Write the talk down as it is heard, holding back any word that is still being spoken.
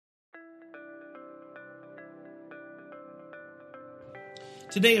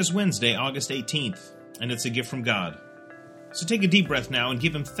Today is Wednesday, August 18th, and it's a gift from God. So take a deep breath now and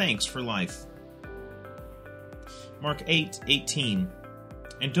give Him thanks for life. Mark 8:18.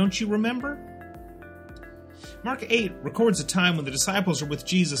 And don't you remember? Mark 8 records a time when the disciples are with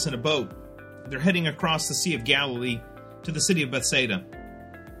Jesus in a boat. They're heading across the Sea of Galilee to the city of Bethsaida.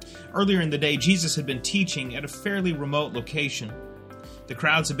 Earlier in the day, Jesus had been teaching at a fairly remote location. The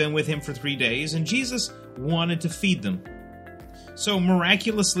crowds had been with Him for 3 days, and Jesus wanted to feed them. So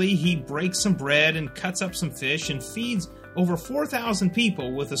miraculously, He breaks some bread and cuts up some fish and feeds over 4,000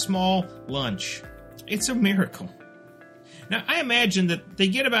 people with a small lunch. It's a miracle. Now, I imagine that they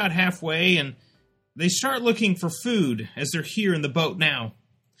get about halfway and they start looking for food as they're here in the boat now.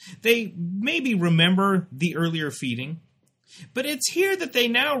 They maybe remember the earlier feeding, but it's here that they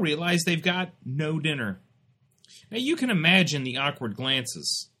now realize they've got no dinner. Now, you can imagine the awkward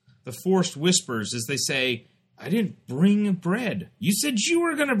glances, the forced whispers as they say, "I didn't bring bread. You said you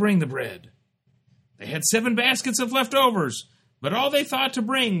were going to bring the bread." They had 7 baskets of leftovers, but all they thought to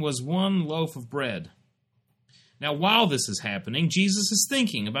bring was 1 loaf of bread. Now, while this is happening, Jesus is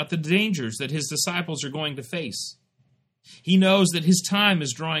thinking about the dangers that His disciples are going to face. He knows that His time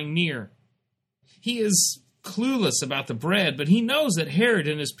is drawing near. He is clueless about the bread, but He knows that Herod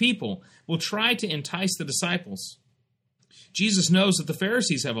and his people will try to entice the disciples. Jesus knows that the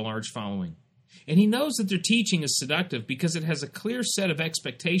Pharisees have a large following. And He knows that their teaching is seductive because it has a clear set of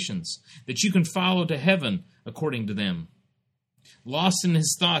expectations that you can follow to heaven according to them. Lost in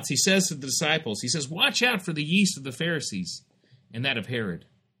his thoughts, He says to the disciples, He says, "Watch out for the yeast of the Pharisees and that of Herod."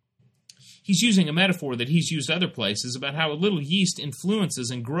 He's using a metaphor that He's used other places about how a little yeast influences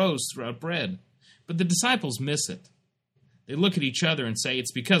and grows throughout bread. But the disciples miss it. They look at each other and say,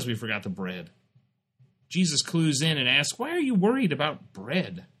 "It's because we forgot the bread." Jesus clues in and asks, "Why are you worried about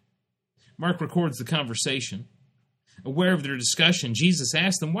bread?" Mark records the conversation. Aware of their discussion, Jesus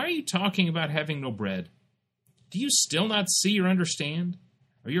asked them, "Why are you talking about having no bread? Do you still not see or understand?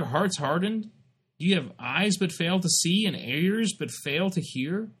 Are your hearts hardened? Do you have eyes but fail to see and ears but fail to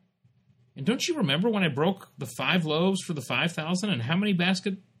hear? And don't you remember when I broke the 5 loaves for the 5,000, and how many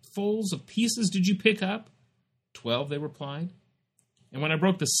basketfuls of pieces did you pick up?" 12, they replied. "And when I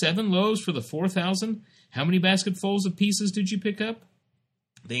broke the 7 loaves for the 4,000, how many basketfuls of pieces did you pick up?"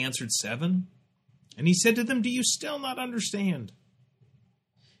 They answered, 7. And He said to them, "Do you still not understand?"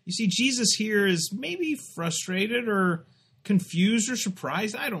 You see, Jesus here is maybe frustrated or confused or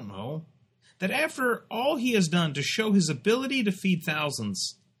surprised, I don't know, that after all He has done to show His ability to feed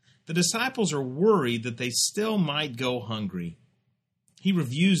thousands, the disciples are worried that they still might go hungry. He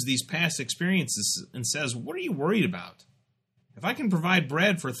reviews these past experiences and says, "What are you worried about? If I can provide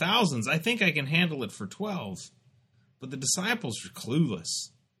bread for thousands, I think I can handle it for 12. But the disciples are clueless,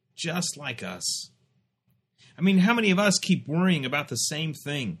 just like us. I mean, how many of us keep worrying about the same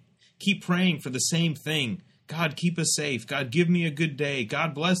thing? Keep praying for the same thing. God, keep us safe. God, give me a good day.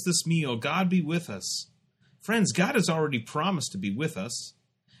 God, bless this meal. God, be with us. Friends, God has already promised to be with us.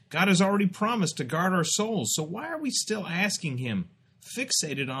 God has already promised to guard our souls. So why are we still asking Him,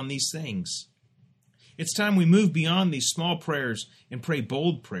 fixated on these things? It's time we move beyond these small prayers and pray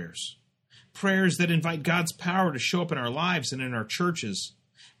bold prayers. Prayers that invite God's power to show up in our lives and in our churches.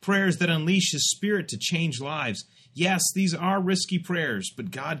 Prayers that unleash His Spirit to change lives. Yes, these are risky prayers,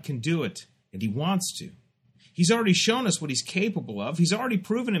 but God can do it, and He wants to. He's already shown us what He's capable of. He's already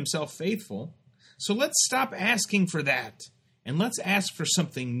proven Himself faithful. So let's stop asking for that, and let's ask for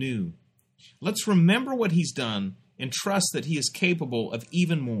something new. Let's remember what He's done and trust that He is capable of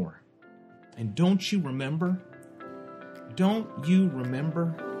even more. And don't you remember? Don't you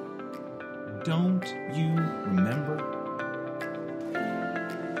remember? Don't you remember?